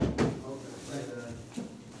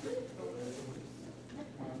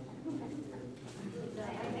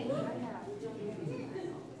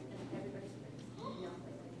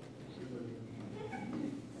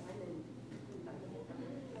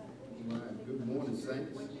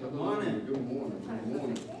saints. Good morning. Good morning. Good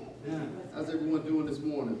morning. Yeah. How's everyone doing this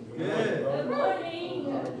morning? Good. Good morning.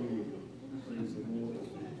 Praise the Lord.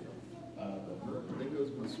 There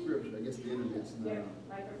goes my scripture. I guess the internet's now.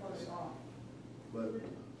 But,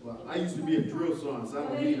 well, I used to be a drill sergeant, so I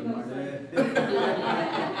don't need a mic.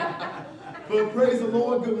 But praise the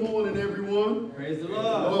Lord. Good morning, everyone. Praise the Lord.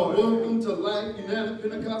 Well, welcome to Life United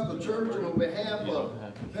Pentecostal Church. And on behalf of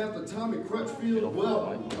Pastor Tommy Crutchfield,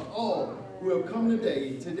 welcome to all who have come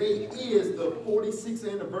today. Today is the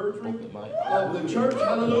 46th anniversary of the church.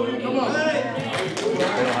 Hallelujah. Come on.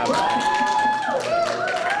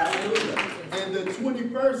 And the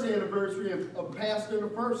 21st anniversary of Pastor and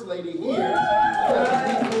the First Lady here.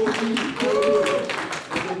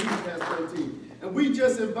 And we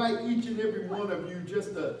just invite each and every one of you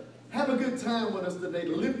just to have a good time with us today,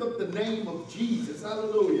 to lift up the name of Jesus,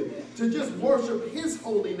 hallelujah, to just worship his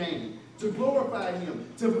holy name, to glorify him,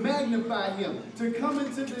 to magnify him, to come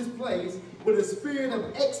into this place with a spirit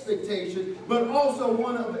of expectation, but also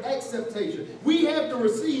one of acceptation. We have to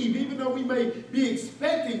receive, even though we may be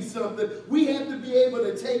expecting something, we have to be able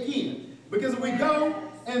to take in. Because if we go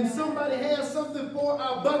and somebody has something for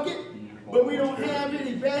our bucket, but we don't have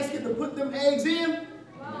any basket to put them eggs in,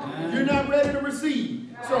 you're not ready to receive.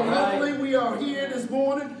 So hopefully we are here this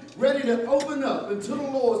morning ready to open up into the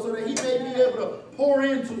Lord so that he may be able to pour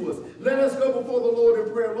into us. Let us go before the Lord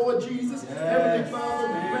in prayer. Lord Jesus, Heavenly Father,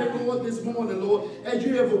 we pray, Lord, this morning, Lord, as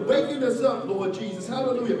you have awakened us up, Lord Jesus,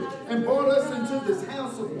 hallelujah, and brought us into this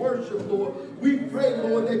house of worship, Lord. We pray,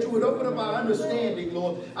 Lord, that you would open up our understanding,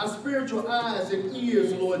 Lord, our spiritual eyes and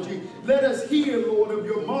ears, Lord Jesus. Let us hear, Lord, of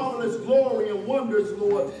your marvelous glory and wonders,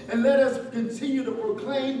 Lord, and let us continue to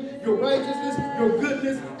proclaim your righteousness, your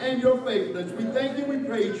goodness, and your faithfulness. We thank you, we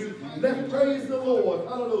praise you. Let's praise the Lord.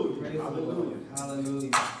 Hallelujah. Praise hallelujah.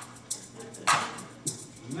 Hallelujah.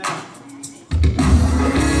 Amen.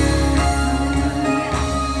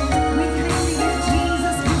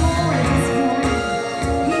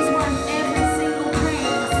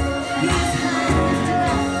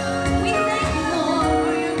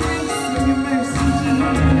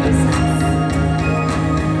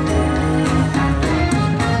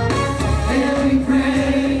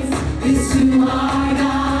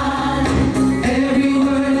 Every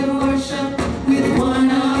word of worship with one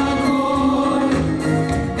accord.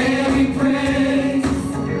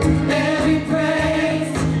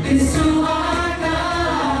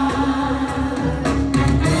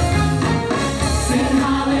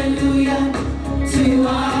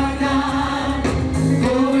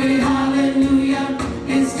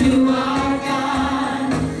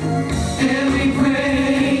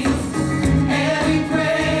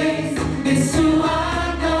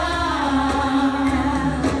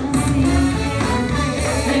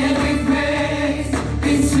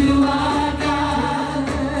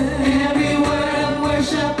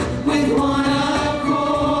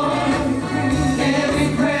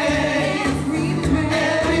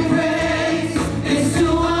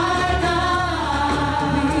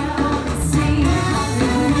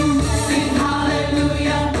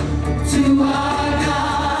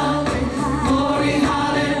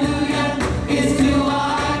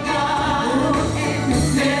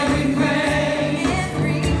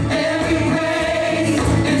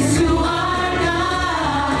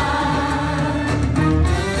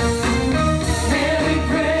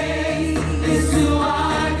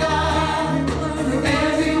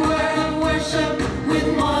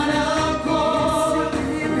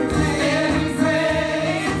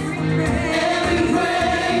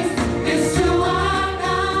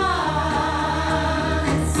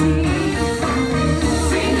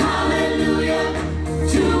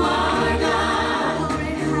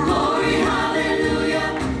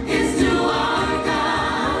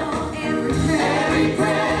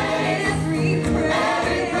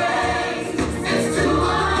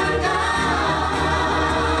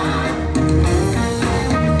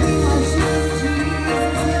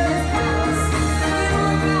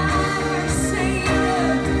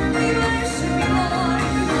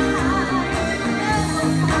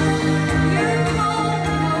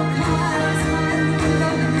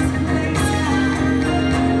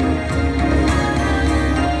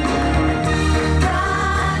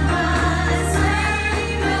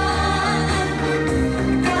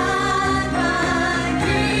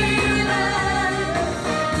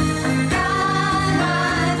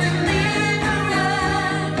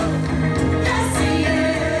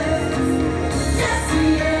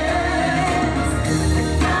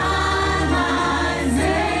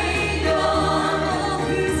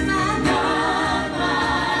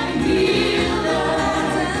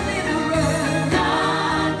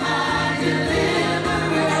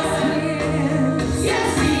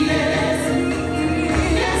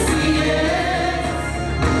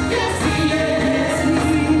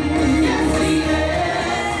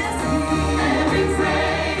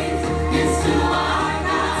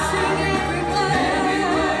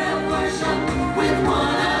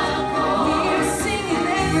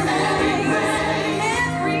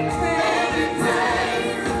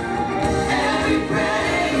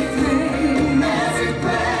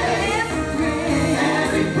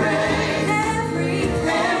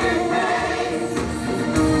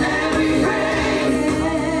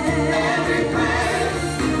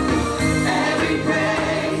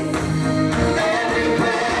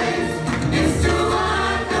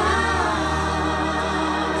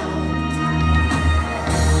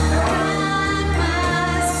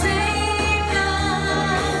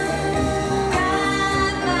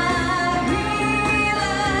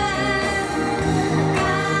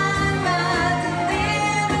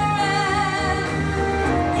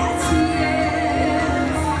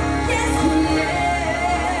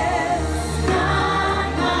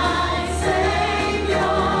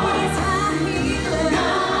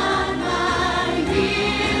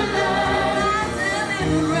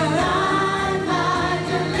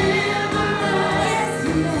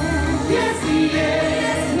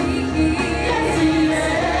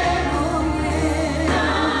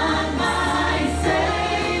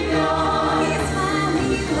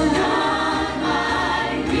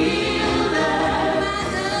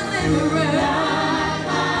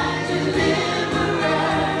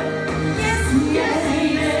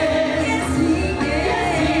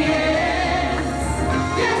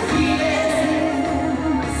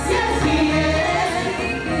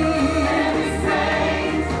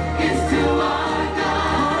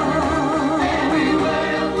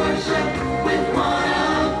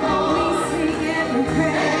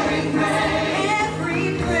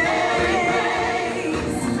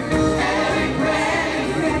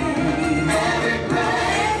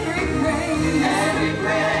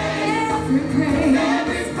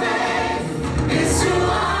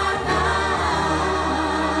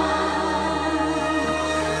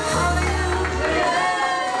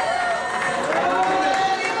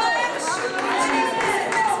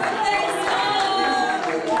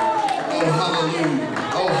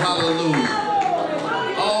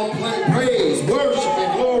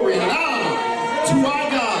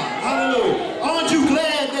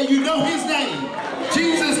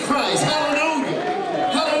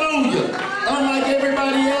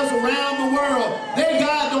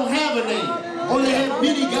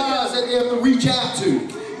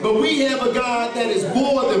 But we have a God that is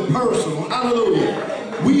more than personal.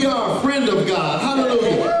 Hallelujah. We are a friend of God.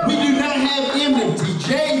 Hallelujah. We do not have enmity.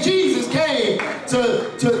 Jesus came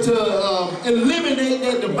to eliminate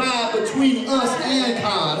that divide between us and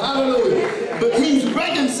God. Hallelujah. But he's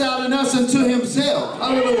reconciling us unto himself.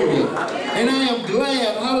 Hallelujah. And I am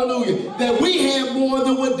glad, hallelujah, that we have more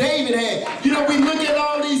than what David had. You know, we look at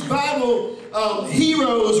all these Bible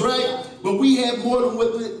heroes, right? But we have more than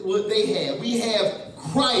what they had. We have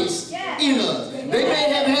Christ in us. They may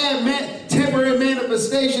have had temporary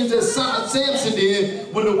manifestations as Samson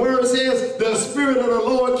did when the word says the Spirit of the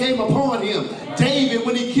Lord came upon him. David,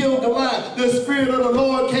 when he killed Goliath, the Spirit of the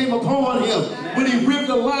Lord came upon him. When he ripped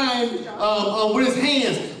a lion with his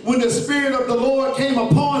hands, when the Spirit of the Lord came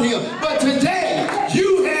upon him. But today,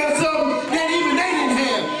 you have something that even they didn't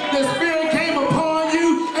have. The Spirit came upon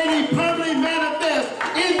you and he permanently manifests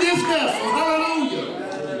in this vessel.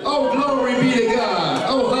 Hallelujah. Oh, glory be to God.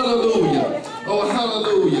 Oh, hallelujah. Oh,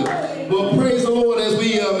 hallelujah. Well, praise the Lord as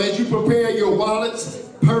you prepare your wallets,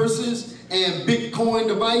 purses, and Bitcoin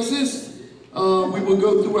devices. We will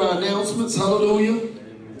go through our announcements. Hallelujah.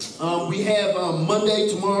 We have Monday,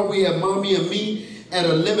 tomorrow, we have Mommy and Me at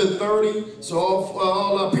 11:30. So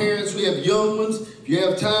all our parents, we have young ones. If you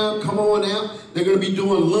have time, come on out. They're going to be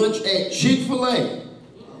doing lunch at Chick-fil-A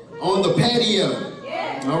on the patio.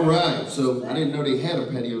 All right. So I didn't know they had a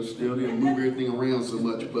patio still. They didn't move everything around so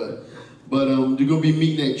much, but they're going to be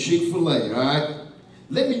meeting at Chick-fil-A. All right.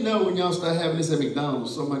 Let me know when y'all start having this at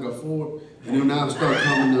McDonald's, something I can afford, and then I'll start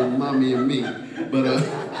coming to Mommy and Me. But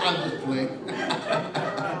I'm just playing.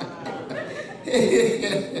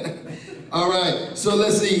 All right, so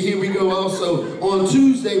let's see, here we go also. On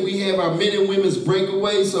Tuesday, we have our men and women's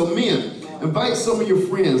breakaway. So men, invite some of your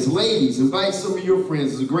friends. Ladies, invite some of your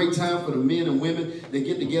friends. It's a great time for the men and women. They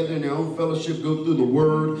get together in their own fellowship, go through the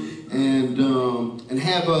word, and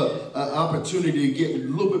have an opportunity to get a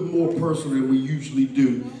little bit more personal than we usually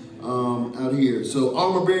do out here. So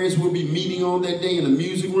armor bearers will be meeting on that day in the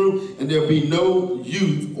music room, and there'll be no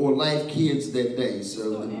youth or life kids that day.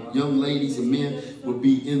 So the young ladies and men will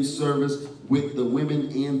be in service with the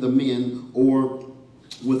women and the men, or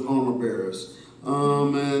with armor bearers.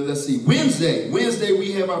 And let's see, Wednesday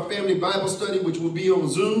we have our family Bible study, which will be on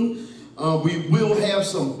Zoom. We will have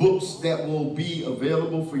some books that will be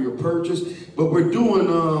available for your purchase, but we're doing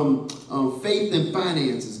faith and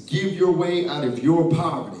finances. Give your way out of your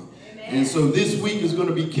poverty. And so this week is going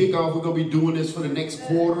to be kickoff. We're going to be doing this for the next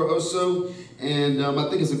quarter or so. And I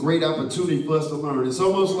think it's a great opportunity for us to learn. It's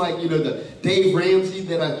almost like, you know, the Dave Ramsey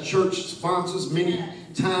that our church sponsors many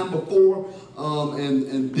times before.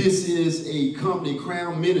 And this is a company,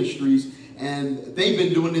 Crown Ministries, and they've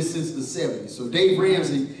been doing this since the 70s. So Dave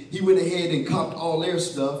Ramsey, he went ahead and copped all their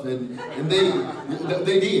stuff, and they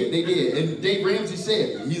did. And Dave Ramsey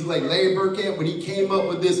said, he's like Larry Burkett, when he came up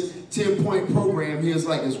with this 10-point program, he was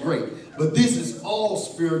like, it's great. But this is all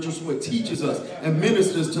spiritual, so it teaches us and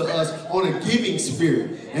ministers to us on a giving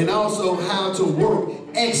spirit, and also how to work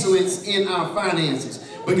excellence in our finances.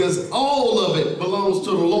 Because all of it belongs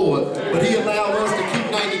to the Lord, but he allowed us to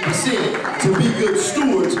keep 90% to be good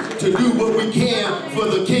stewards, to do what we can for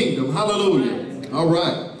the kingdom. Hallelujah. All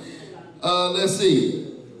right. Let's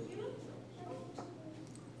see.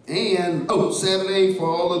 And, Saturday, for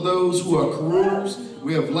all of those who are crooners,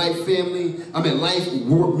 we have Life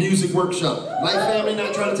Music Workshop. Life Family,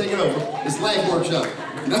 not trying to take it over. It's Life Workshop.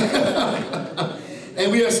 And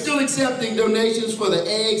we are still accepting donations for the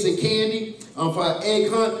eggs and candy for our egg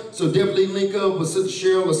hunt. So definitely link up with Sister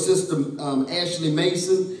Cheryl or Sister Ashley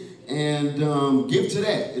Mason and give to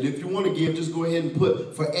that. And if you want to give, just go ahead and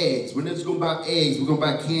put for eggs. We're not just going to buy eggs. We're going to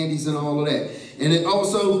buy candies and all of that. And then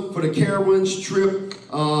also for the Carowinds trip,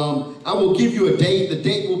 I will give you a date. The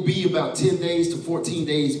date will be about 10 days to 14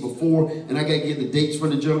 days before. And I got to get the dates from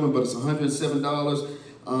the gentleman, but it's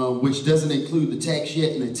 $107, which doesn't include the tax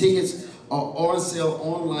yet. And the tickets are on sale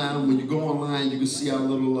online. When you go online, you can see our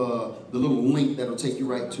little the little link that'll take you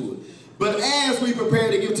right to it. But as we prepare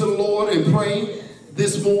to give to the Lord and pray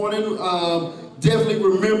this morning, definitely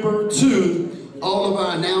remember to all of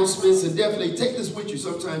our announcements, and definitely take this with you.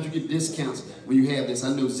 Sometimes you get discounts when you have this. I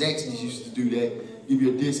know Zaxby's used to do that, give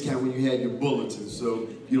you a discount when you had your bulletin, so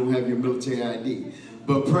you don't have your military ID.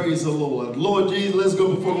 But praise the Lord. Lord Jesus, let's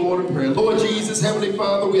go before the Lord in prayer. Lord Jesus, Heavenly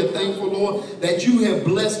Father, we are thankful, Lord, that you have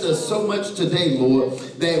blessed us so much today, Lord,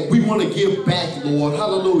 that we want to give back, Lord,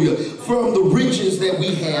 hallelujah, from the riches that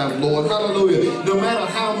we have, Lord, hallelujah. No matter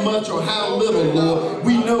how much or how little, Lord,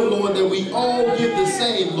 we know, Lord, that we all give the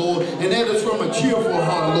same, Lord, and that is from a cheerful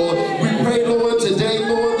heart, Lord. We pray, Lord, today,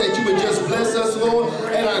 Lord, that you would just bless us, Lord,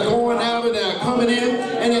 and our going out and our coming in,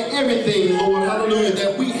 and in everything, Lord, hallelujah,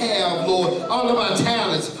 that we have, Lord, all of our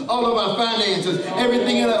talents, all of our finances,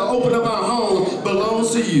 everything that open up our home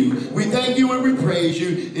belongs to you. We thank you and we praise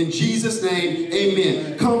you. In Jesus' name,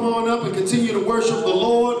 amen. Come on up and continue to worship the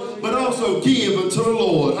Lord, but also give unto the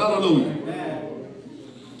Lord. Hallelujah.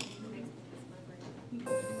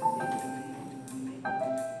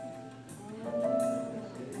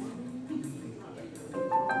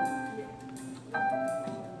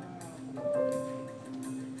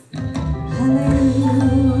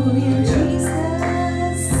 Hallelujah,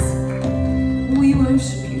 Jesus, we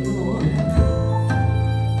worship you, Lord.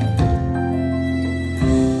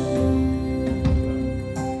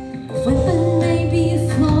 Weapon may be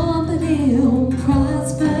formed, but it won't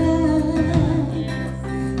prosper.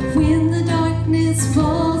 When the darkness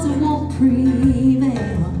falls, it won't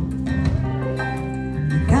prevail.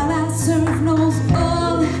 God I serve knows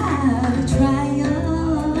all how to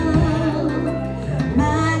triumph.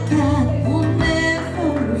 My God won't let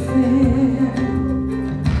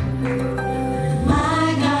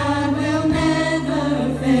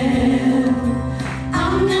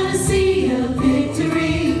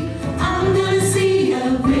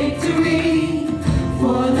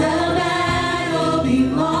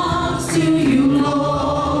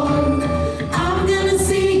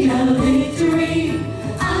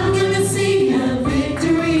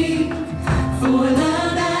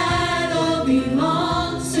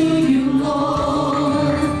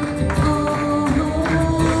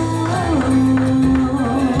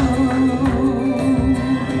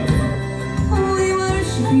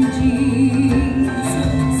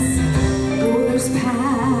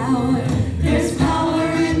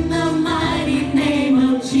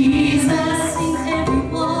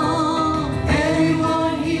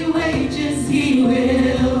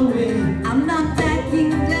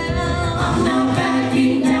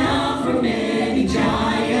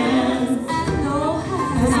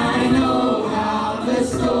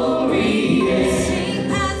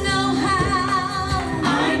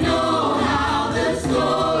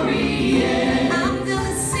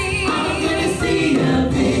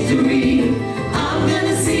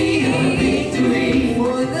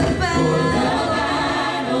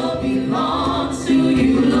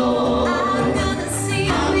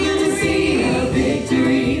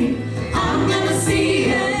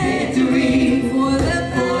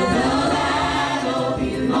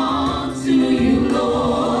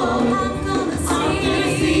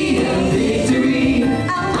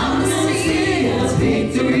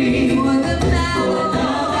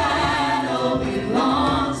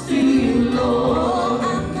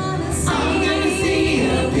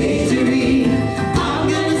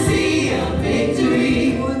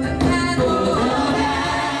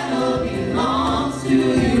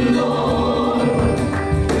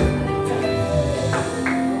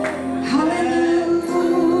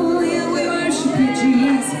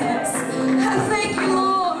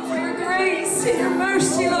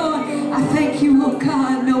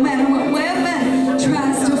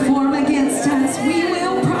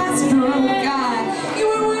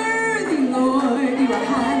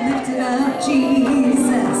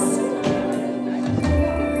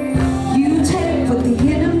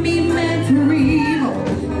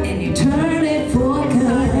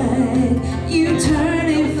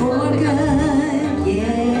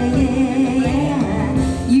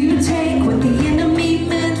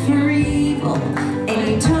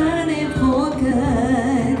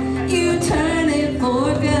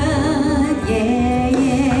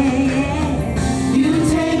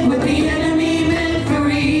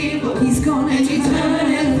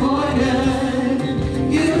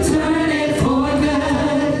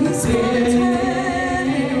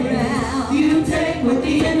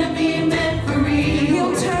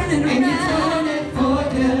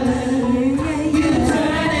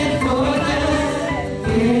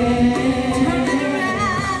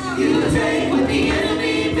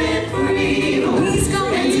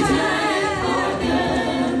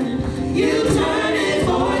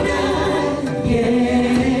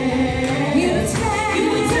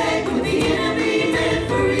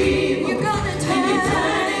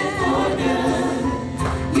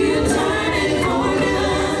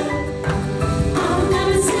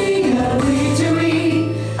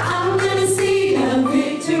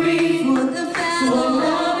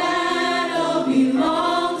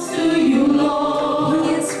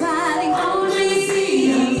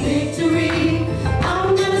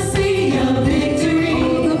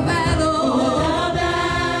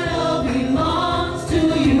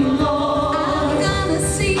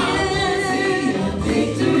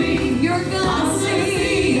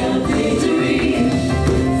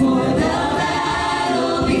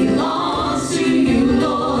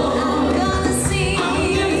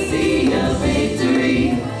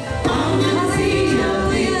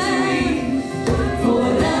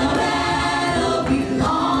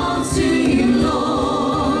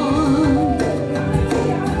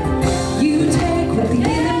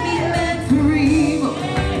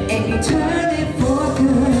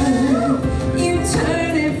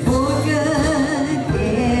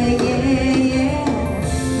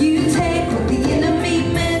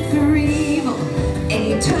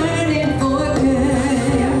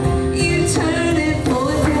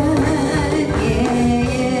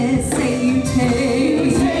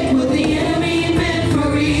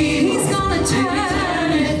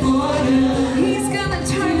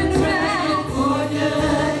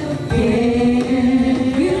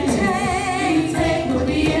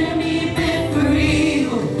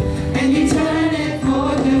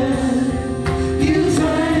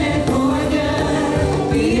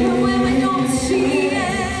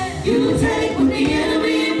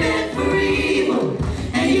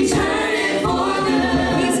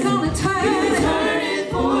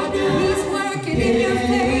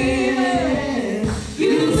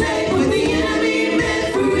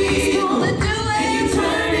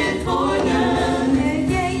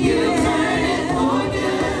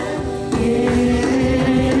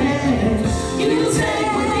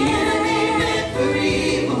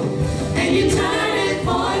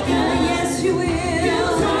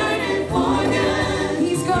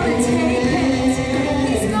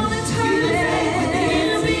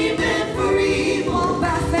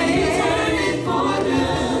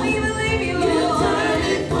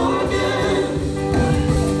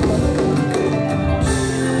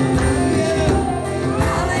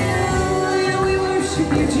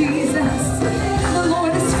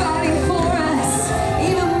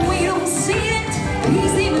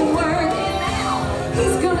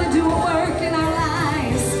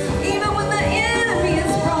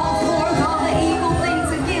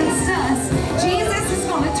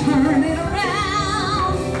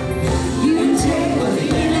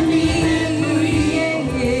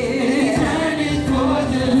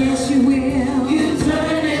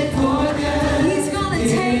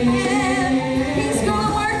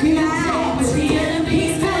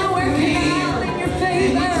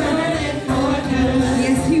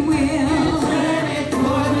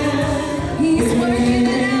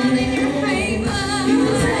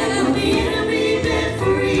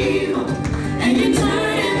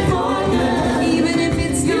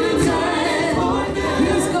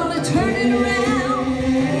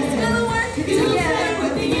Together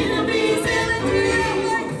with the enemies and the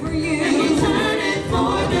work for you. And you turn it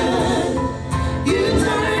for good. You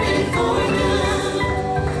turn it for good.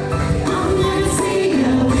 I'm gonna see a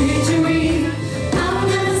victory. I'm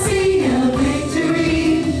gonna see a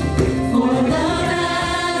victory. For the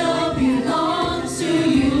battle belongs to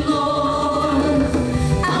you, Lord.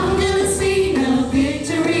 I'm gonna see a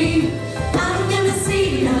victory. I'm gonna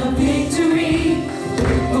see a victory.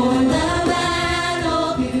 For the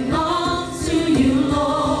battle belongs to you,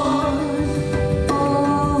 Lord.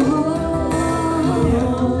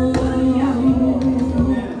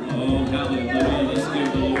 Oh, hallelujah. Let's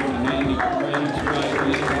give the Lord a hand of praise right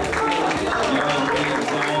now. God, we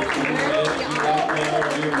exalt you.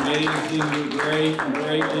 You're amazing, you're great, and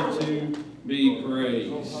greatly to be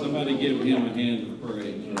praised. Somebody give him a hand of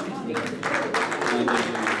praise.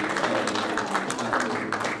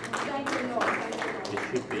 It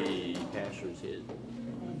should be pastor's head.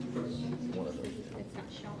 One of those.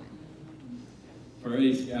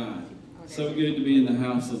 Praise God. So good to be in the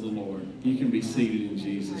house of the Lord. You can be seated in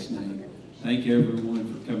Jesus' name. Thank you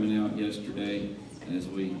everyone for coming out yesterday as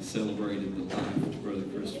we celebrated the life of Brother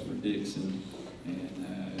Christopher Dixon.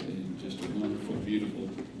 And just a wonderful, beautiful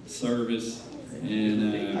service.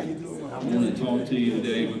 And I want to talk to you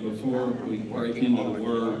today, but before we break into the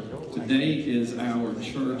Word, today is our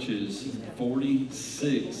church's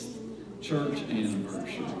 46th church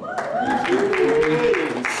anniversary.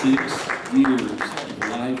 46 years of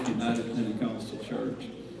Life United Pentecostal Church.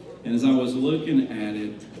 And as I was looking at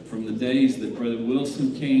it from the days that Brother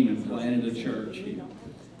Wilson came and planted a church here,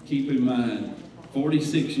 keep in mind,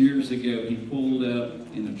 46 years ago, he pulled up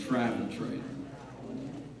in a travel trailer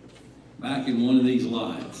back in one of these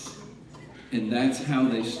lots. And that's how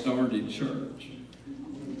they started church.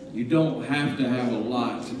 You don't have to have a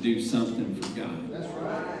lot to do something for God. That's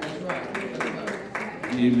right. That's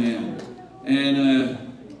right. Amen. And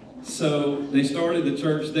so they started the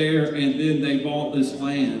church there, and then they bought this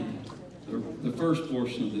land, the first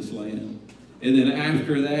portion of this land. And then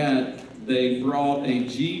after that, they brought a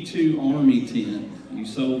G2 Army tent. You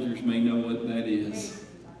soldiers may know what that is.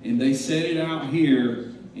 And they set it out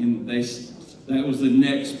here, and that was the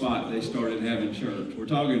next spot they started having church. We're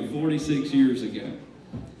talking 46 years ago.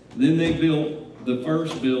 Then they built the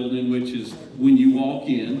first building, which is when you walk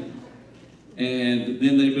in. And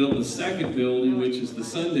then they built the second building, which is the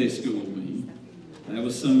Sunday school wing. That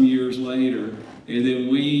was some years later. And then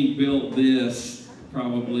we built this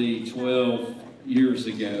probably 12 years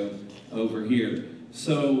ago over here.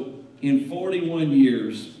 So in 41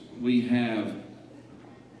 years, we have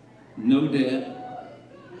no debt.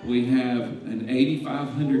 We have an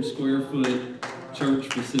 8,500 square foot church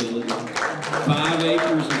facility, 5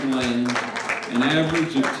 acres of land, an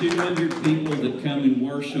average of 200 people that come and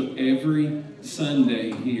worship every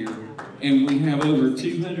Sunday here. And we have over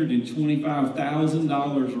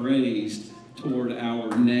 $225,000 raised toward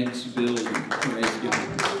our next building. Praise God.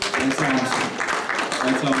 That's awesome.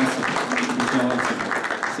 That's awesome. That's awesome.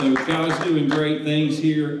 So God's doing great things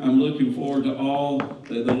here. I'm looking forward to all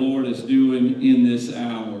that the Lord is doing in this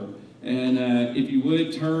hour. And if you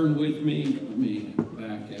would turn with me, let me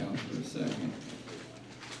back out for a second.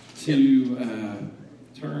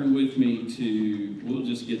 Turn with me to, we'll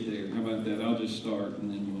just get there. How about that? I'll just start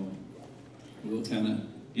and then we'll kind of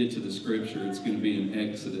get to the scripture. It's going to be in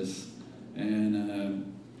Exodus.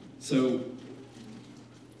 And so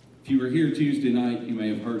if you were here Tuesday night, you may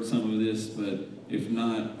have heard some of this, but if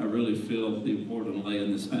not, I really feel the importance of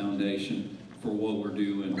laying this foundation for what we're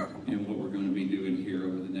doing and what we're going to be doing here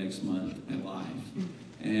over the next month in life.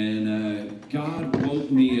 And God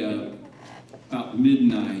woke me up about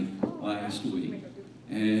midnight last week.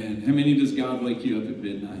 And how many does God wake you up at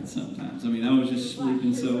midnight sometimes? I mean, I was just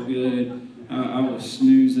sleeping so good. I was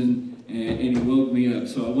snoozing, and he woke me up.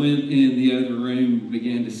 So I went in the other room,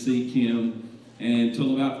 began to seek him, and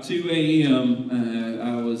until about 2 a.m.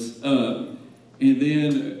 I was up. And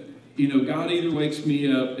then, you know, God either wakes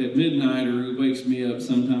me up at midnight or he wakes me up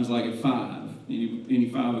sometimes like at 5, any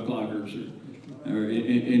 5 o'clockers.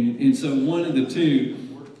 And so one of the two.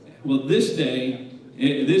 Well, this day,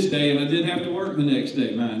 and I didn't have to work the next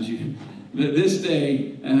day, mind you, but this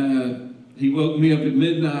day, he woke me up at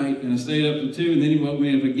midnight, and I stayed up till 2, and then he woke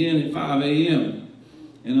me up again at 5 a.m.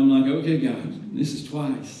 And I'm like, okay, God, this is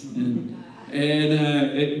twice.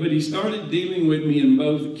 But he started dealing with me in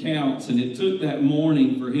both accounts, and it took that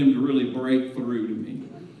morning for him to really break through to me.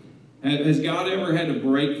 Has God ever had to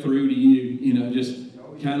break through to you, you know, just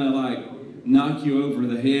kind of like knock you over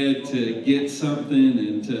the head to get something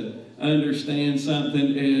and to understand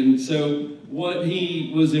something? And so what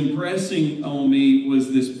he was impressing on me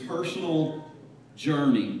was this personal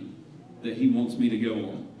journey that He wants me to go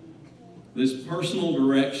on. This personal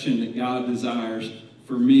direction that God desires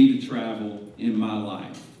for me to travel in my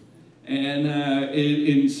life.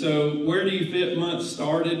 And so where do you fit month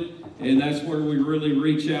started? And that's where we really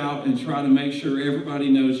reach out and try to make sure everybody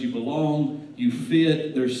knows you belong, you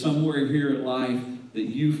fit. There's somewhere here at life that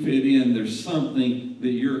you fit in. There's something that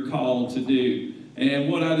you're called to do.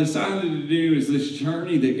 And what I decided to do is this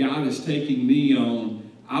journey that God is taking me on,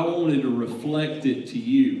 I wanted to reflect it to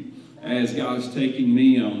you as God's taking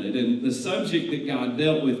me on it. And the subject that God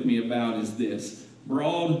dealt with me about is this: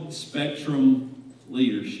 broad spectrum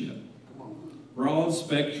leadership. Broad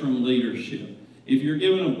spectrum leadership. If you're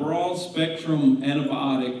given a broad spectrum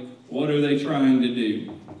antibiotic, what are they trying to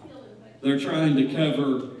do? They're trying to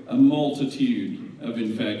cover a multitude of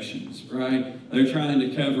infections, right? They're trying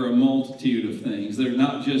to cover a multitude of things. They're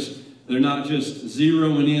not just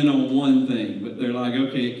zeroing in on one thing, but they're like,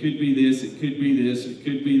 okay, it could be this, it could be this, it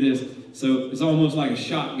could be this. So it's almost like a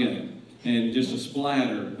shotgun and just a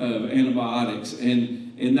splatter of antibiotics.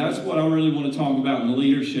 And that's what I really want to talk about in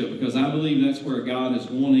leadership, because I believe that's where God is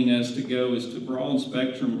wanting us to go, is to broad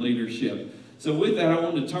spectrum leadership. So with that, I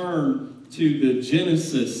want to turn to the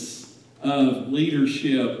genesis of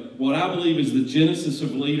leadership, what I believe is the genesis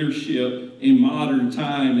of leadership in modern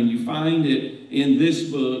time. And you find it in this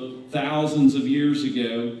book thousands of years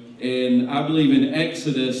ago. And I believe in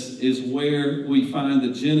Exodus is where we find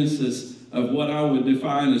the genesis of what I would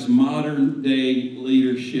define as modern day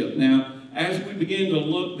leadership. Now, as we begin to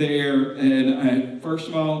look there, and first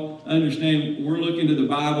of all, understand we're looking to the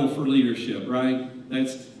Bible for leadership, right?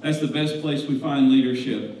 That's the best place we find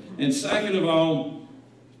leadership. And second of all,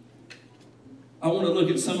 I want to look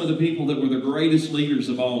at some of the people that were the greatest leaders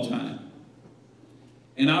of all time.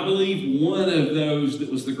 And I believe one of those that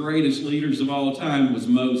was the greatest leaders of all time was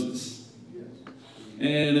Moses.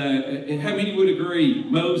 And how many would agree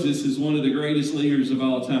Moses is one of the greatest leaders of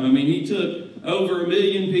all time? I mean, he took over 1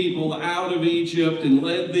 million people out of Egypt and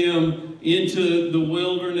led them into the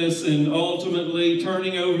wilderness, and ultimately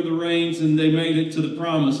turning over the reins, and they made it to the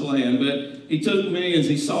promised land. But he took millions.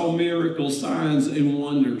 He saw miracles, signs, and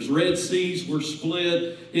wonders. Red Seas were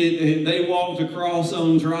split. They walked across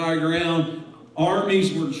on dry ground.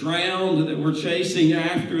 Armies were drowned that were chasing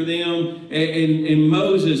after them. And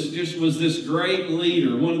Moses just was this great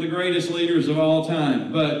leader, one of the greatest leaders of all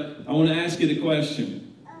time. But I want to ask you the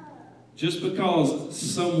question. Just because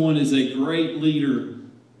someone is a great leader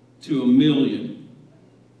to 1 million,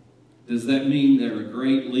 does that mean they're a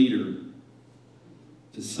great leader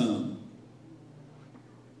to some?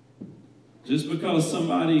 Just because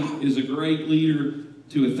somebody is a great leader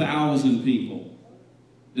to 1,000 people,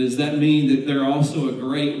 does that mean that they're also a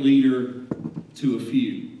great leader to a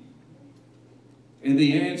few? And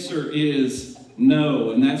the answer is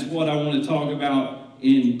no, and that's what I want to talk about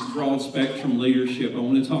in broad spectrum leadership. I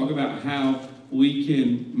want to talk about how we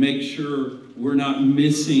can make sure we're not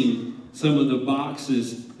missing some of the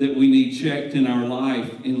boxes that we need checked in our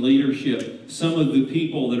life in leadership. Some of the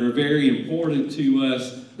people that are very important to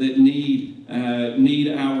us that need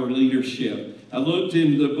our leadership. I looked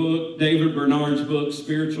in the book, David Bernard's book,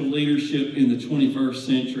 Spiritual Leadership in the 21st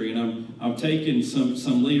Century, and I'm taking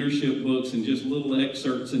some leadership books and just little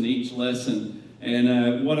excerpts in each lesson.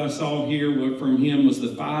 And what I saw here from him was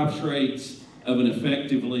the 5 traits of an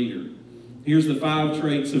effective leader. Here's the 5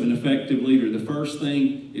 traits of an effective leader. The first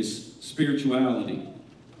thing is spirituality.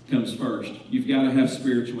 Comes first. You've got to have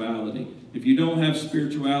spirituality. If you don't have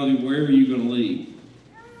spirituality, where are you going to lead?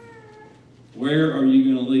 Where are you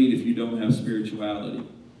going to lead if you don't have spirituality?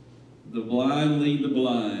 The blind lead the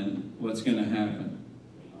blind. What's going to happen?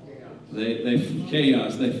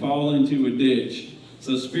 Chaos. They fall into a ditch.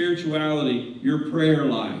 So spirituality, your prayer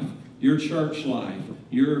life, your church life,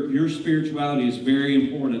 your spirituality is very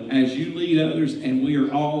important as you lead others, and we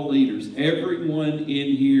are all leaders. Everyone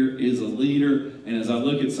in here is a leader, and as I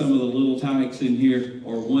look at some of the little tykes in here,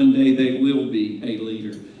 or one day they will be a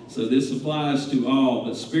leader. So this applies to all,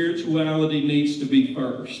 but spirituality needs to be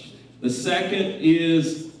first. The second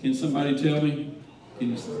is, can somebody tell me?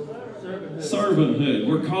 Servanthood.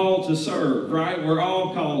 We're called to serve, right? We're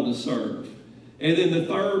all called to serve. And then the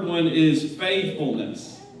third one is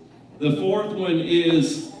faithfulness. The fourth one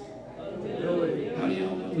is, how do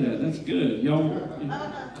y'all know that? That's good. Y'all.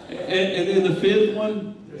 And then the fifth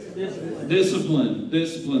one,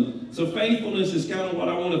 discipline. So faithfulness is kind of what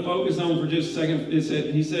I want to focus on for just a second.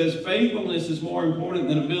 He says faithfulness is more important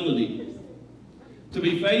than ability. To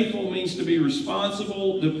be faithful means to be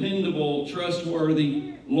responsible, dependable,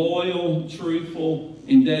 trustworthy, loyal, truthful,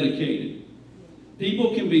 and dedicated.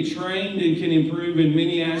 People can be trained and can improve in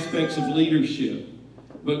many aspects of leadership,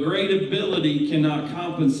 but great ability cannot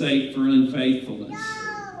compensate for unfaithfulness.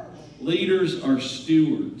 Leaders are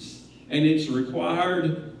stewards, and it's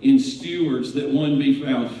required in stewards that one be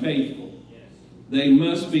found faithful. They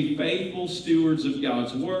must be faithful stewards of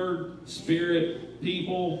God's word, spirit,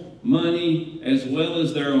 people, money, as well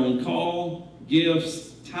as their own call,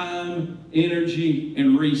 gifts, time, energy,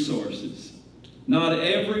 and resources. Not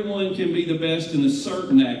everyone can be the best in a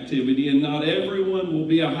certain activity, and not everyone will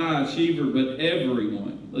be a high achiever, but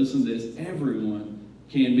everyone, listen to this, everyone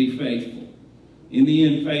can be faithful. In the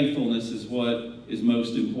end, faithfulness is what is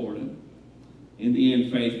most important. In the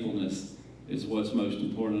end, faithfulness is what's most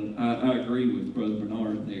important. I agree with Brother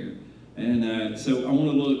Bernard there. And so I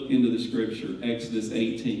want to look into the scripture, Exodus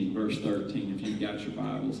 18, verse 13, if you've got your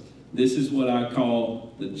Bibles. This is what I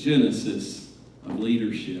call the genesis of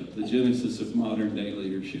leadership, the genesis of modern day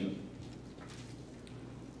leadership.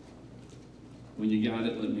 When you got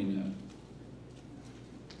it, let me know.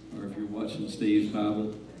 Or if you're watching Steve's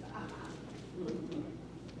Bible.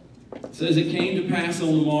 It says, it came to pass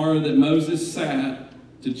on the morrow that Moses sat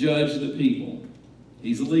to judge the people.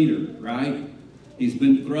 He's a leader, right? He's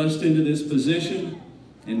been thrust into this position,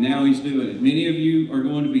 and now he's doing it. Many of you are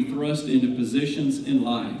going to be thrust into positions in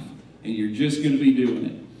life, and you're just going to be doing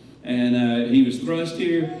it. And he was thrust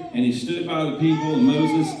here, and he stood by the people, and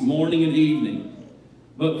Moses, morning and evening.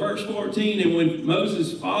 But verse 14, and when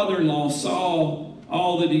Moses' father-in-law saw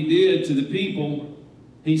all that he did to the people,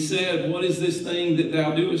 he said, what is this thing that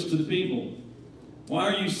thou doest to the people?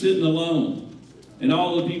 Why are you sitting alone? And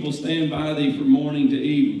all the people stand by thee from morning to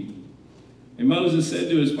evening. And Moses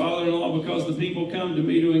said to his father-in-law, because the people come to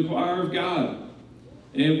me to inquire of God.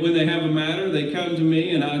 And when they have a matter, they come to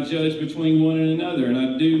me, and I judge between one and another, and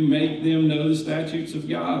I do make them know the statutes of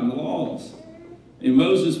God and the laws. And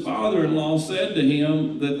Moses' father-in-law said to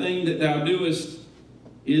him, the thing that thou doest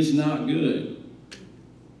is not good.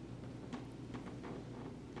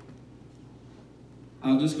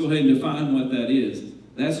 I'll just go ahead and define what that is.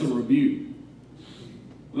 That's a rebuke.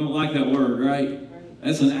 We don't like that word, right?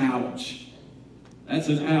 That's an ouch. That's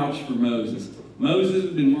an ouch for Moses. Moses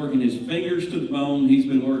has been working his fingers to the bone. He's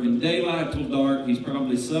been working daylight till dark. He's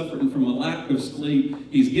probably suffering from a lack of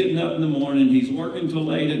sleep. He's getting up in the morning. He's working till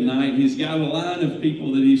late at night. He's got a line of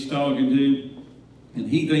people that he's talking to, and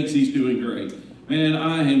he thinks he's doing great. Man,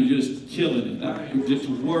 I am just killing it. I am just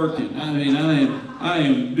working. I mean, I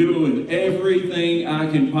am doing everything I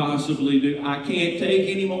can possibly do. I can't take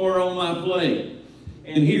any more on my plate.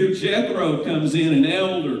 And here Jethro comes in, an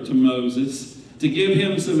elder to Moses, to give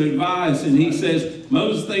him some advice, and he says,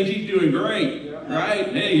 Moses thinks he's doing great, right?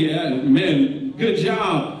 Hey, yeah, man, good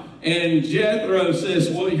job. And Jethro says,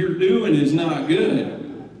 what you're doing is not good.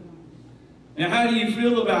 Now, how do you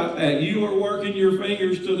feel about that? You are working your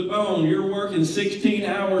fingers to the bone. You're working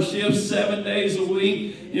 16-hour shifts 7 days a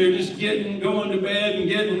week. You're just going to bed and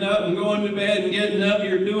getting up and going to bed and getting up.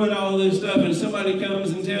 You're doing all this stuff, and somebody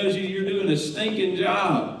comes and tells you you're doing a stinking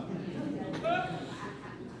job.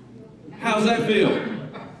 How's that feel?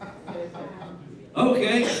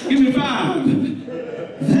 Okay, give me 5.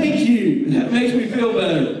 Thank you. That makes me feel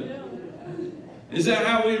better. Is that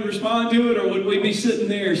how we respond to it, or would we be sitting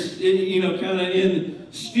there, you know, kind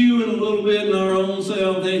of stewing a little bit in our own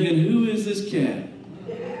self, thinking, who is this cat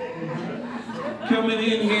coming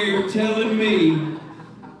in here telling me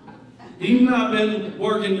he's not been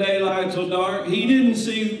working daylight till dark? He didn't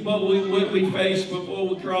see what we faced before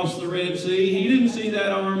we crossed the Red Sea. He didn't see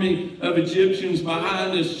that army of Egyptians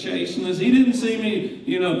behind us chasing us. He didn't see me,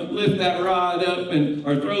 you know, lift that rod up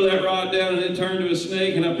or throw that rod down and it turned to a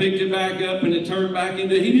snake, and I picked it back up and it turned back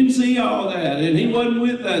into. He didn't see all that, and he wasn't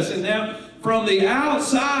with us. And now from the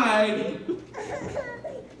outside,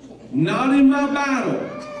 not in my battle,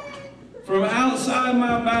 from outside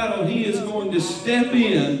my battle, he is going to step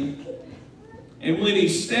in. And when he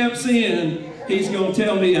steps in, he's going to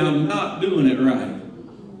tell me I'm not doing it right.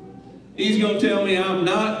 He's going to tell me I'm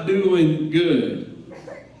not doing good.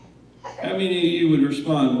 How many of you would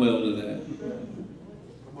respond well to that?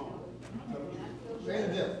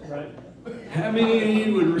 How many of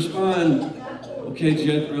you would respond, okay,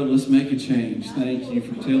 Jethro, let's make a change. Thank you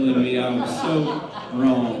for telling me I was so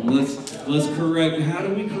wrong. Let's correct. How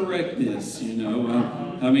do we correct this? You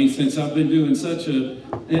know, I mean, since I've been doing such a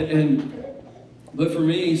But for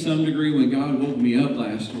me, some degree, when God woke me up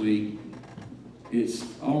last week, it's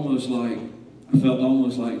almost like, I felt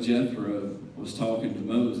almost like Jethro was talking to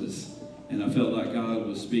Moses, and I felt like God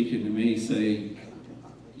was speaking to me, saying,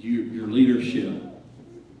 your leadership,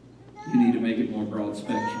 you need to make it more broad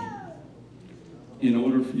spectrum. In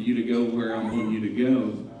order for you to go where I want you to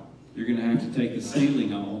go, you're going to have to take the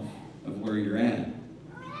ceiling off of where you're at.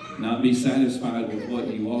 not be satisfied with what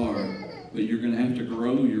you are, but you're going to have to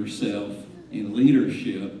grow yourself in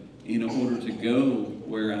leadership in order to go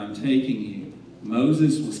where I'm taking you.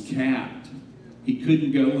 Moses was capped. He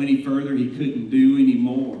couldn't go any further. He couldn't do any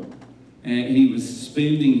more. And he was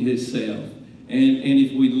suspending himself. And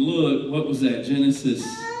if we look, what was that? Genesis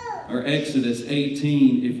or Exodus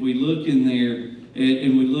 18. If we look in there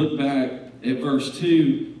and we look back at verse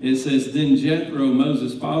 2, it says, then Jethro,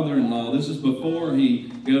 Moses' father-in-law, this is before he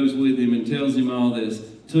goes with him and tells him all this,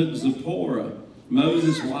 took Zipporah,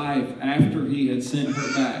 Moses' wife, after he had sent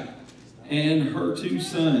her back, and her 2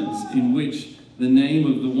 sons, in which the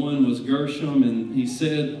name of the one was Gershom, and he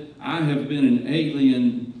said, I have been an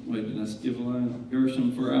alien, wait, did I skip a line?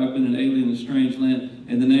 Gershom, for I have been an alien in a strange land,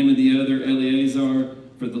 and the name of the other, Eleazar,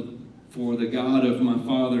 for the God of my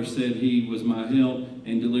father said he was my help,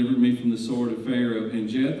 and delivered me from the sword of Pharaoh. And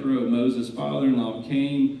Jethro, Moses' father-in-law,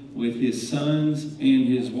 came with his sons and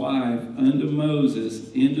his wife unto Moses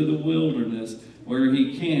into the wilderness, where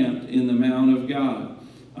he camped in the mount of God.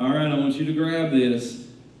 All right, I want you to grab this.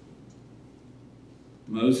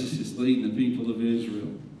 Moses is leading the people of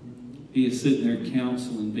Israel. He is sitting there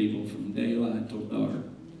counseling people from daylight till dark.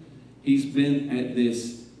 He's been at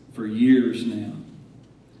this for years now.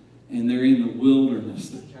 And they're in the wilderness.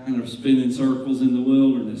 They're kind of spinning circles in the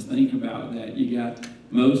wilderness. Think about that. You got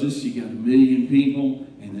Moses, you got 1 million people,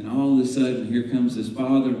 and then all of a sudden, here comes his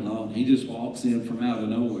father-in-law, and he just walks in from out of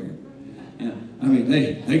nowhere. Yeah, I mean,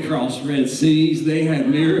 they crossed Red Seas. They had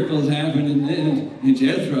miracles happening then, and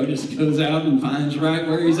Jethro just goes out and finds right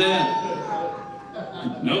where he's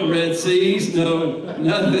at. No Red Seas, no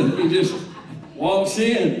nothing. He just walks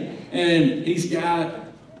in, and he's got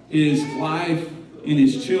his wife and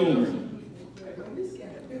his children.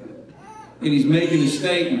 And he's making a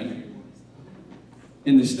statement.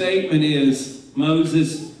 And the statement is,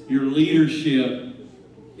 Moses, your leadership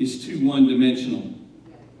is too one-dimensional.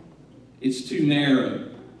 It's too narrow.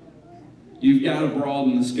 You've got to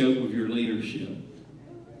broaden the scope of your leadership.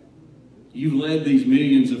 You've led these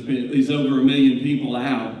over 1 million people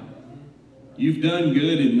out. You've done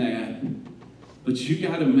good in that. But you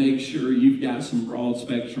got to make sure you've got some broad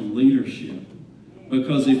spectrum leadership.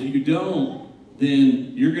 Because if you don't,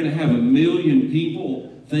 then you're going to have 1 million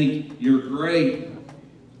people think you're great.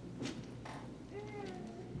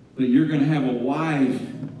 But you're going to have a wife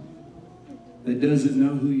that doesn't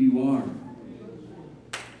know who you are.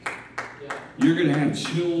 You're going to have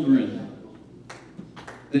children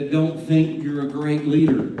that don't think you're a great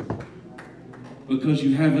leader because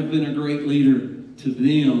you haven't been a great leader to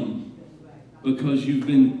them, because you've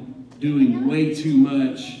been doing way too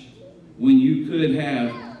much when you could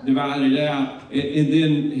have divided out. And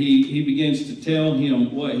then he begins to tell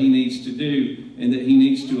him what he needs to do, and that he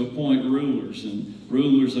needs to appoint rulers, and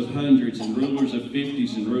rulers of hundreds, and rulers of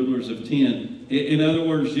 50s, and rulers of 10. In other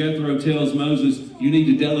words, Jethro tells Moses, you need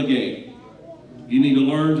to delegate. You need to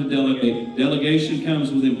learn to delegate. Delegation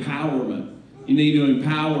comes with empowerment. You need to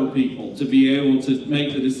empower people to be able to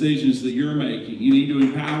make the decisions that you're making. You need to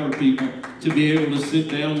empower people to be able to sit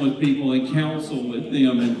down with people and counsel with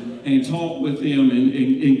them and talk with them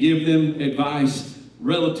and give them advice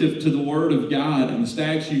relative to the Word of God and the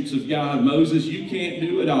statutes of God. Moses, you can't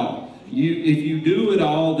do it all. If you do it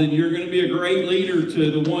all, then you're going to be a great leader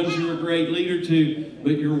to the ones you're a great leader to,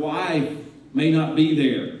 but your wife may not be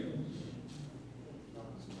there.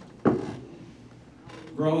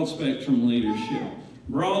 Broad spectrum leadership.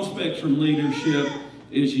 Broad spectrum leadership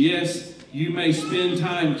is, yes, you may spend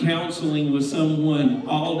time counseling with someone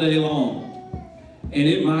all day long, and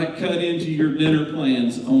it might cut into your dinner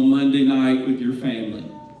plans on Monday night with your family.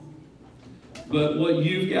 But what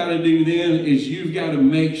you've got to do then is you've got to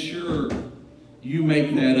make sure you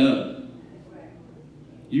make that up.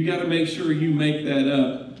 You got to make sure you make that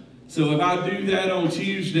up. So if I do that on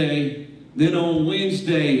Tuesday, then on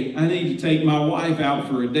Wednesday, I need to take my wife out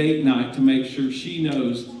for a date night to make sure she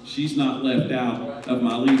knows she's not left out of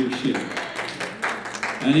my leadership.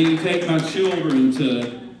 I need to take my children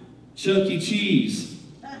to Chuck E. Cheese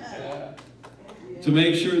to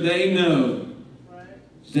make sure they know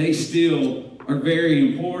they still are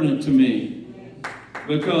very important to me.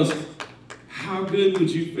 Because how good would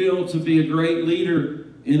you feel to be a great leader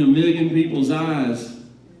in 1 million people's eyes,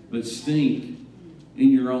 but stink in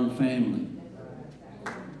your own family?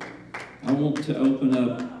 I want to open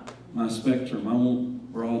up my spectrum. I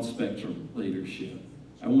want broad spectrum leadership.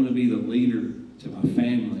 I want to be the leader to my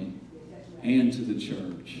family and to the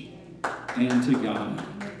church and to God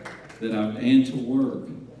and to work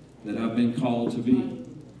that I've been called to be.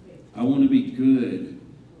 I want to be good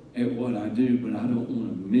at what I do, but I don't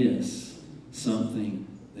want to miss something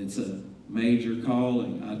that's a major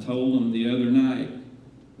calling. I told them the other night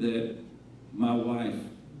that my wife,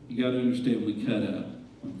 you got to understand, we cut up.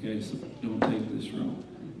 Okay, so don't take this wrong.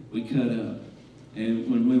 We cut up. And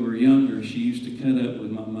when we were younger, she used to cut up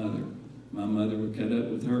with my mother. My mother would cut up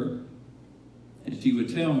with her. And she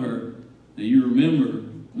would tell her, now you remember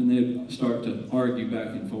when they start to argue back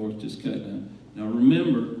and forth, just cutting up. Now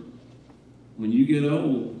remember, when you get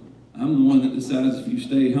old, I'm the one that decides if you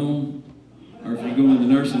stay home or if you go in the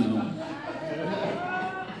nursing home.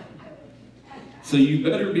 So you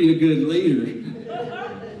better be a good leader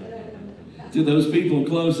to those people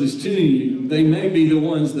closest to you. They may be the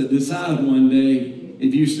ones that decide one day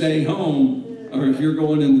if you stay home or if you're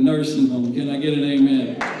going in the nursing home. Can I get an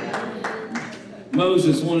amen?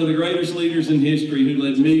 Moses, one of the greatest leaders in history, who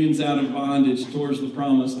led millions out of bondage towards the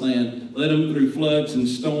promised land, led them through floods and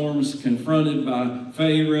storms, confronted by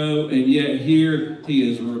Pharaoh, and yet here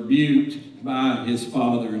he is rebuked by his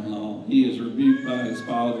father-in-law. He is rebuked by his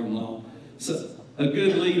father-in-law. So a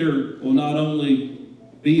good leader will not only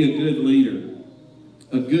be a good leader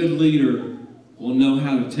will know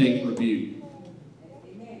how to take rebuke.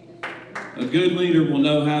 A good leader will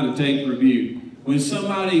know how to take rebuke.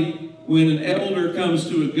 When an elder comes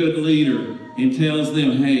to a good leader and tells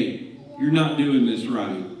them, hey, you're not doing this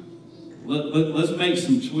right. Let's make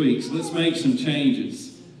some tweaks. Let's make some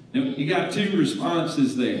changes. Now, you got two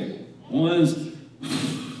responses there. One's,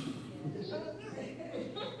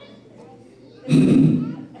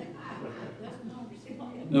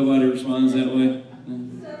 nobody responds that way.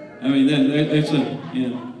 I mean, that's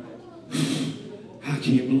I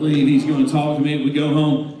can't believe he's going to talk to me if we go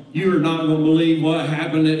home. You are not going to believe what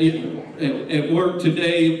happened at work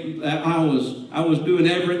today. I was doing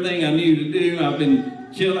everything I needed to do. I've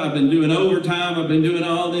been doing overtime. I've been doing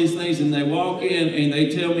all these things, and they walk in and they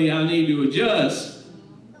tell me I need to adjust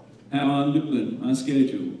how I'm doing my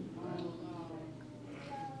schedule.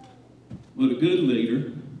 But a good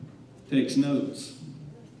leader takes notes.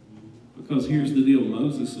 Because here's the deal,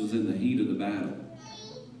 Moses was in the heat of the battle.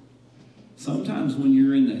 Sometimes when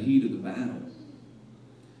you're in the heat of the battle,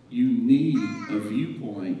 you need a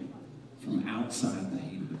viewpoint from outside the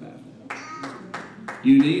heat of the battle.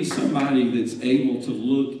 You need somebody that's able to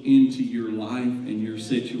look into your life and your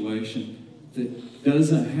situation that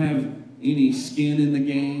doesn't have any skin in the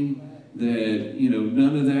game, that,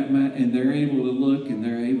 none of that matters, and they're able to look and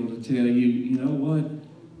they're able to tell you, you know what,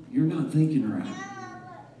 you're not thinking right.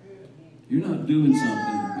 You're not doing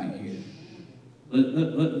something right here.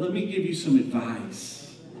 Let me give you some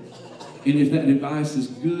advice. And if that advice is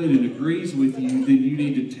good and agrees with you, then you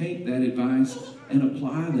need to take that advice and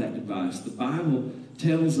apply that advice. The Bible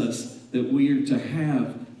tells us that we are to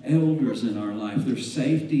have elders in our life. There's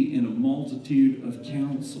safety in a multitude of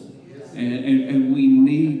counsel. And we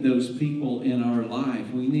need those people in our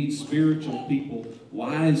life. We need spiritual people,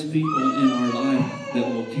 wise people in our life that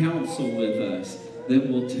will counsel with us, that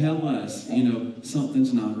will tell us,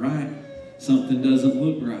 something's not right. Something doesn't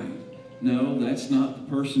look right. No, that's not the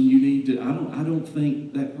person you need to. I don't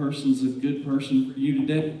think that person's a good person for you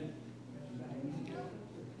today.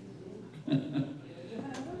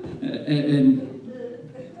 and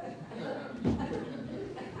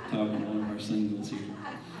talking to one of our singles here.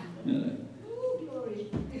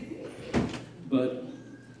 But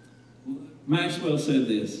Maxwell said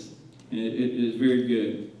this, and it is very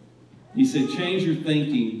good. He said, change your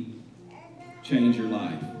thinking, change your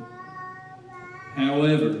life.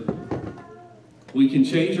 However, we can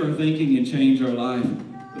change our thinking and change our life,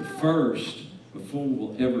 but first, before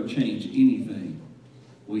we'll ever change anything,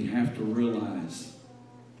 we have to realize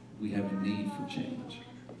we have a need for change.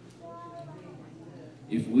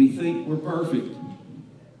 If we think we're perfect,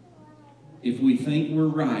 if we think we're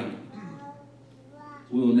right,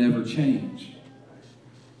 we'll never change.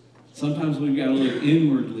 Sometimes we've got to look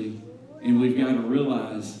inwardly and we've got to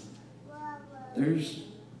realize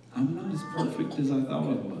I'm not as perfect as I thought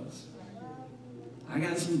I was. I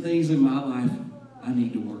got some things in my life I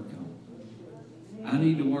need to work on. I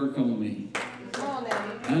need to work on me.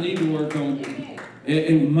 I need to work on me.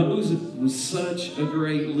 And Moses was such a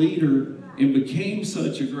great leader and became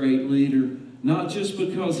such a great leader, not just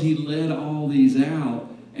because he led all these out,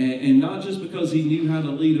 and not just because he knew how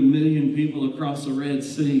to lead 1 million people across the Red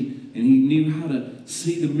Sea, and he knew how to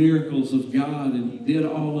see the miracles of God, and he did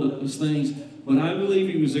all of those things. But I believe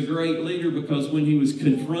he was a great leader because when he was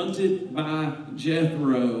confronted by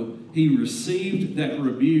Jethro, he received that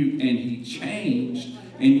rebuke and he changed.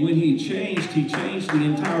 And when he changed the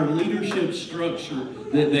entire leadership structure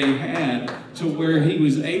that they had to where he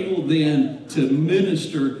was able then to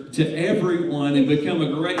minister to everyone and become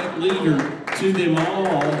a great leader to them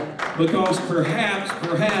all, because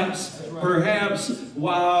perhaps Perhaps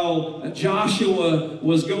while Joshua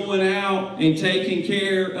was going out and taking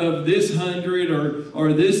care of this 100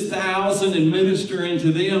 or this 1,000 and ministering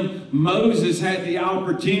to them, Moses had the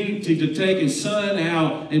opportunity to take his son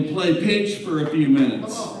out and play pitch for a few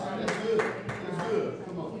minutes. Come on. That's good. That's good.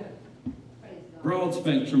 Come on. Broad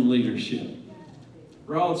spectrum leadership.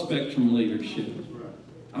 Broad spectrum leadership.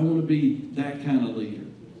 I want to be that kind of leader.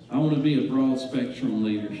 I want to be a broad spectrum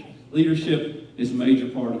leader. Leadership is a major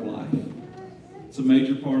part of life. It's a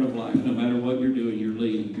major part of life. No matter what you're doing, you're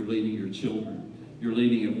leading. You're leading your children. You're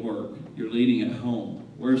leading at work. You're leading at home.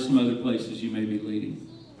 Where are some other places you may be leading?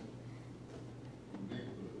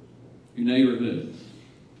 Your neighborhood.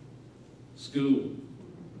 School.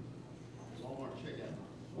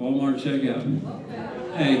 Walmart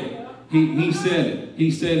checkout. Hey, he said it.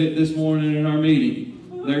 He said it this morning in our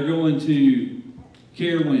meeting. They're going to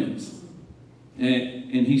Carowinds.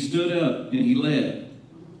 And he stood up and he led.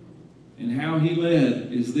 And how he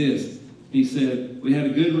led is this. He said, we had a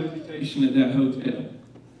good reputation at that hotel.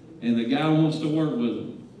 And the guy wants to work with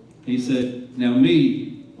him. He said, now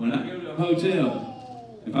me, when I go to a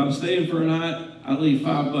hotel, if I'm staying for a night, I leave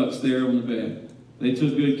 $5 there on the bed. They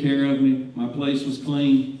took good care of me. My place was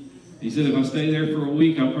clean. He said, if I stay there for a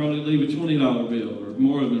week, I'll probably leave a $20 bill or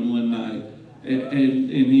more than one night.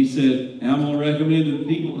 And he said, and I'm going to recommend to the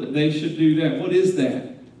people that they should do that. What is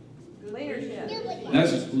that? Leadership.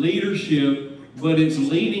 That's leadership, but it's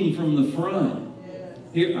leading from the front.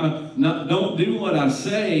 Here, don't do what I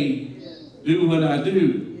say, do what I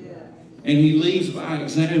do. And he leads by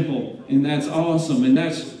example, and that's awesome. And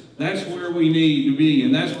that's where we need to be,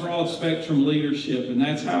 and that's broad spectrum leadership, and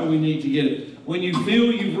that's how we need to get it. When you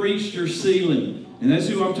feel you've reached your ceiling, and that's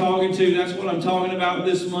who I'm talking to, that's what I'm talking about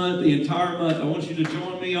this month, the entire month. I want you to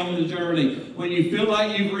join me on the journey. When you feel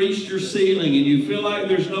like you've reached your ceiling and you feel like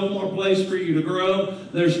there's no more place for you to grow,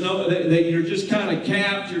 there's no, that you're just kind of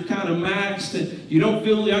capped, you're kind of maxed, and you don't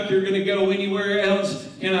feel like you're going to go anywhere else,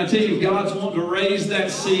 can I tell you, God's wanting to raise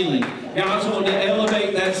that ceiling. God's wanting to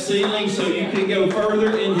elevate that ceiling so you can go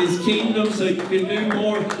further in His kingdom, so you can do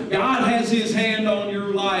more. God has His hand on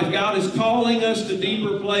your life. God is calling us to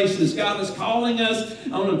deeper places. God is calling us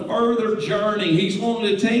on a further journey. He's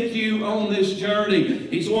wanting to take you on this journey.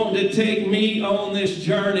 He's wanting to take me on this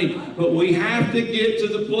journey. But we have to get to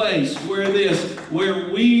the place where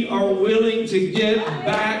we are willing to get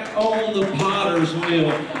back on the potter's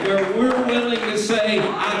wheel, where we're willing to say,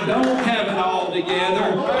 I don't have it all together.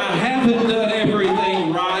 I haven't done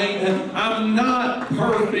everything right. I'm not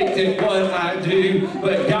perfect at what I do.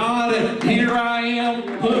 But God, here I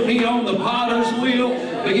am. Put me on the potter's wheel.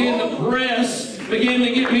 Begin to press. Begin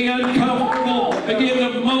to get me uncomfortable. Begin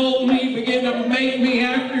to mold me. Begin to make me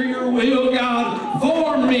after your will, God.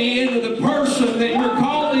 Form me into the person that you're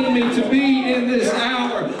calling me to be in this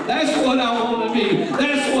hour. That's what I want to be.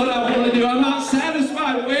 That's what I want to do. I'm not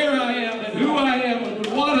satisfied where I am and who I am and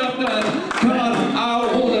what I've done. God,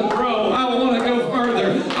 I want to grow. I want to go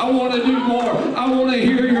further. I want to do more. I want to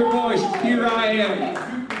hear your voice. Here I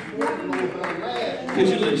am. Could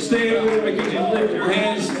you stand with me? Could you lift your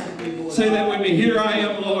hands? Say that with me. Here I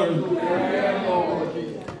am, Lord.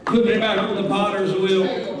 Put me back on the potter's wheel.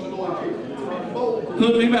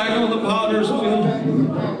 Put me back on the potter's wheel.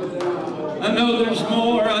 I know there's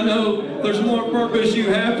more. I know there's more purpose you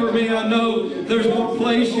have for me. I know there's more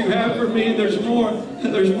place you have for me. There's more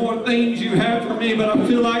things you have for me. But I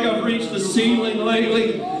feel like I've reached the ceiling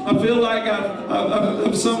lately. I feel like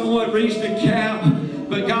I've somewhat reached a cap.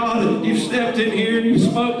 But God, you've stepped in here and you've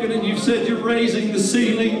spoken and you've said you're raising the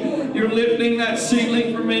ceiling. You're lifting that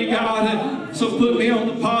ceiling for me, God. So put me on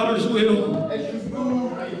the potter's wheel.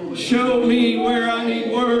 Show me where I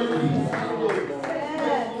need work.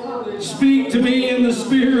 Speak to me in the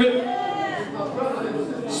Spirit.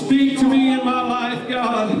 Speak to me in my life,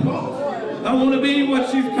 God. I want to be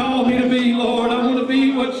what you've called me to be, Lord. I want to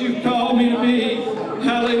be what you've called me to be.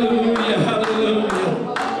 Hallelujah, hallelujah.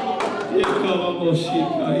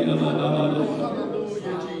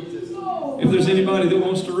 If there's anybody that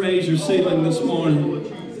wants to raise your ceiling this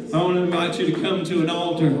morning, I want to invite you to come to an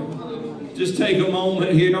altar. Just take a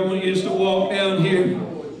moment here. I want you just to walk down here.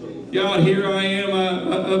 God, here I am.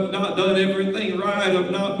 I've not done everything right.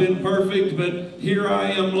 I've not been perfect, but here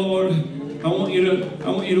I am, Lord. I want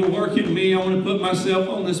you to work in me. I want to put myself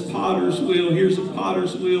on this potter's wheel. Here's a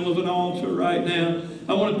potter's wheel of an altar right now.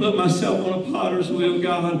 I want to put myself on a potter's wheel,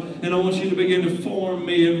 God, and I want you to begin to form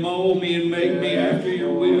me and mold me and make me after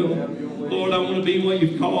your will. Lord, I want to be what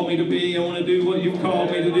you've called me to be. I want to do what you've called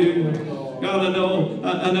me to do. God, I know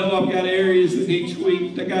I've got areas that need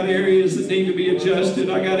tweaked. I got areas that need to be adjusted.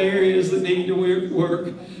 I got areas that need to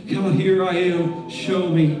work. God, here I am. Show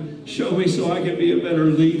me. Show me so I can be a better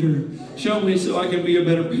leader. Show me so I can be a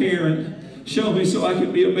better parent. Show me so I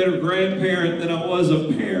can be a better grandparent than I was a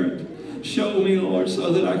parent. Show me, Lord,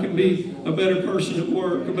 so that I can be a better person at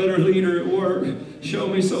work, a better leader at work. Show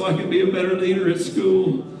me so I can be a better leader at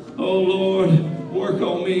school. Oh, Lord, work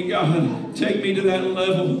on me, God. Take me to that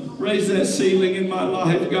level. Raise that ceiling in my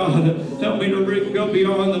life, God. Help me to go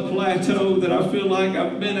beyond the plateau that I feel like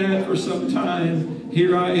I've been at for some time.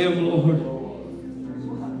 Here I am, Lord.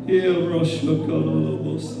 Yes, Lord.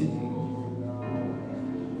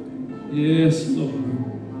 Hallelujah. Yes, Lord.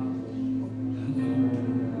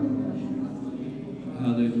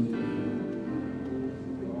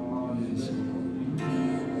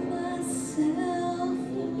 myself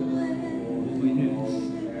away. Oh, yes.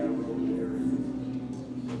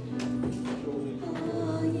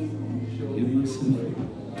 Oh, yeah. Give myself.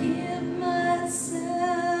 Give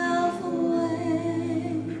myself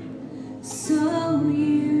away so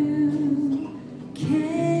you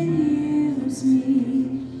can use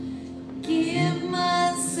me. Give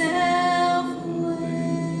myself away.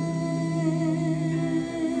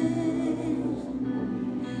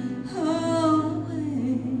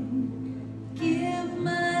 Away. Give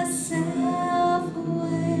myself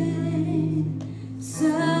away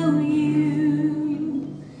so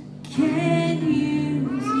you can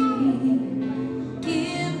use me.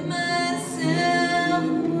 Give myself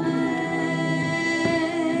away.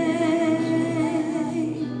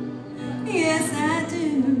 Yes, I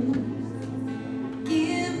do.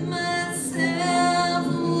 Give myself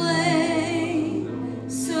away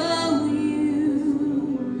so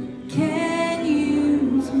you can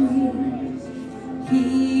use me.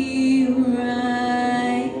 Here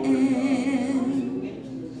I am.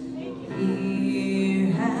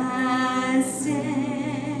 Here I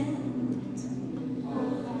stand.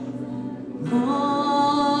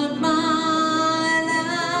 Lord, my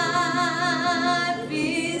life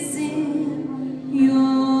is in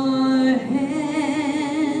your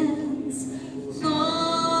hands.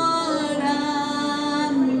 Lord,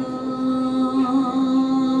 I'm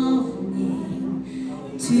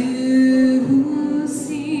longing to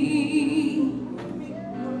see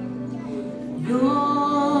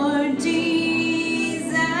your desires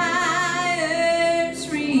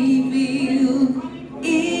revealed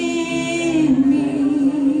in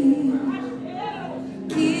me.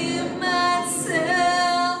 Give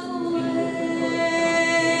myself away.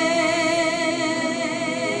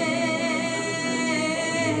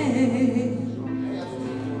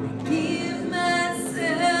 Give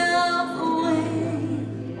myself away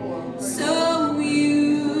so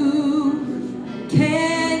you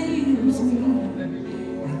can use me.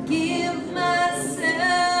 Give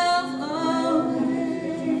myself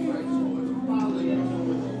away.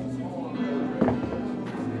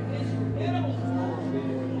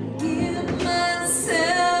 Give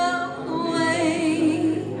myself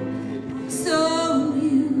away so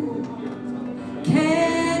you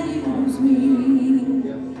can use me.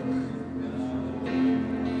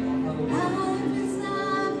 Life is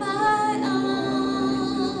not my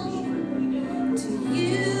own. To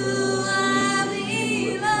you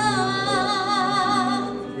I belong.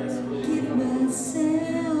 Give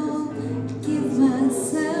myself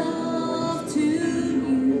to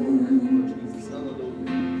you.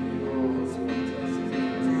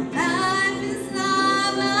 Life is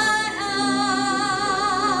not my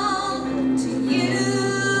own. To you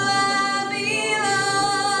I belong.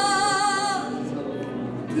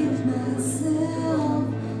 Give myself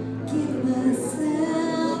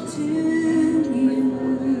to you.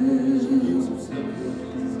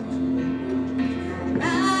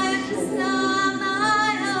 Life is not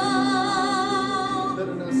my own. Let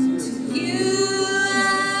us see us. To you I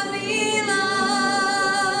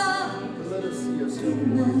belong. Let us see us. Give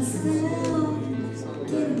myself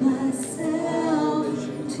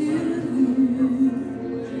to you.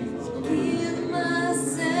 Give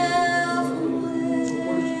myself away.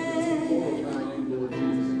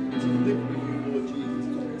 To live with you, Lord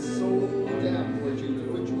Jesus. So down, Lord Jesus,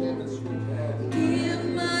 what you have in store. Give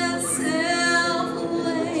myself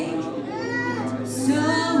away so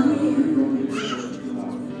you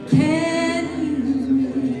can use me.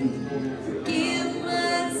 Give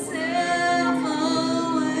myself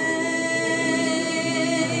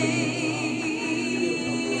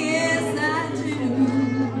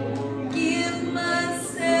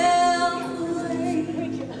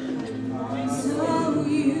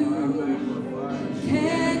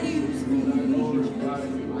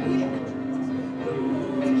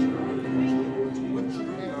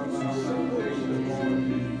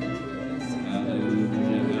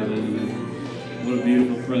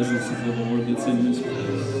presence of the Lord that's in this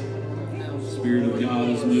place.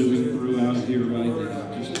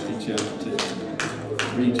 reach out to him.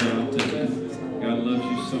 Reach out to him. God loves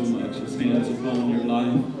you so much. His hands upon your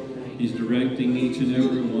life. He's directing each and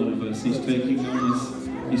every one of us. He's taking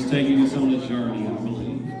us on a journey, I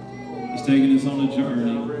believe. He's taking us on a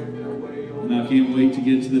journey. And I can't wait to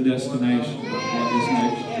get to the destination of what this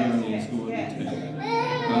next journey is going to take.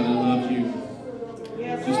 God, I love you.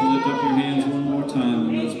 Just lift up your hands one more time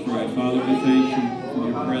and let's pray. Father, we thank you for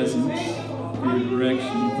your presence, for your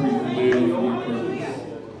direction, for your will, for your purpose.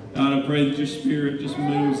 God, I pray that your spirit just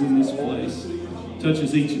moves in this place.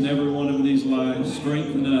 Touches each and every one of these lives.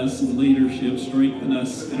 Strengthen us in leadership. Strengthen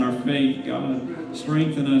us in our faith, God.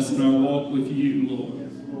 Strengthen us in our walk with you,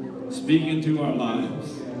 Lord. Speak into our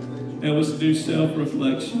lives. Help us to do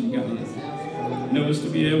self-reflection, God. Help us to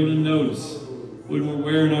be able to notice when we're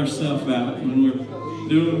wearing ourselves out, when we're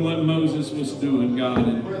doing what Moses was doing, God,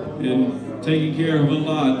 and taking care of a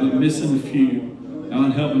lot, but missing a few.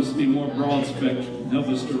 God, help us to be more broad spectrum. Help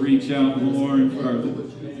us to reach out more and further.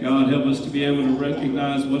 God, help us to be able to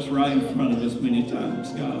recognize what's right in front of us many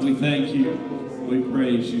times. God, we thank you. We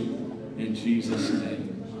praise you. In Jesus'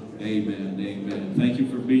 name, amen, amen. Thank you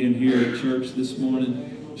for being here at church this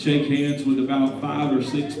morning. Shake hands with about 5 or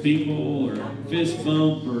 6 people, or fist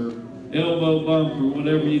bump, or elbow bump, or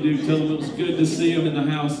whatever you do. Tell them it was good to see them in the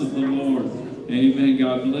house of the Lord. Amen.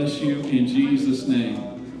 God bless you in Jesus' name.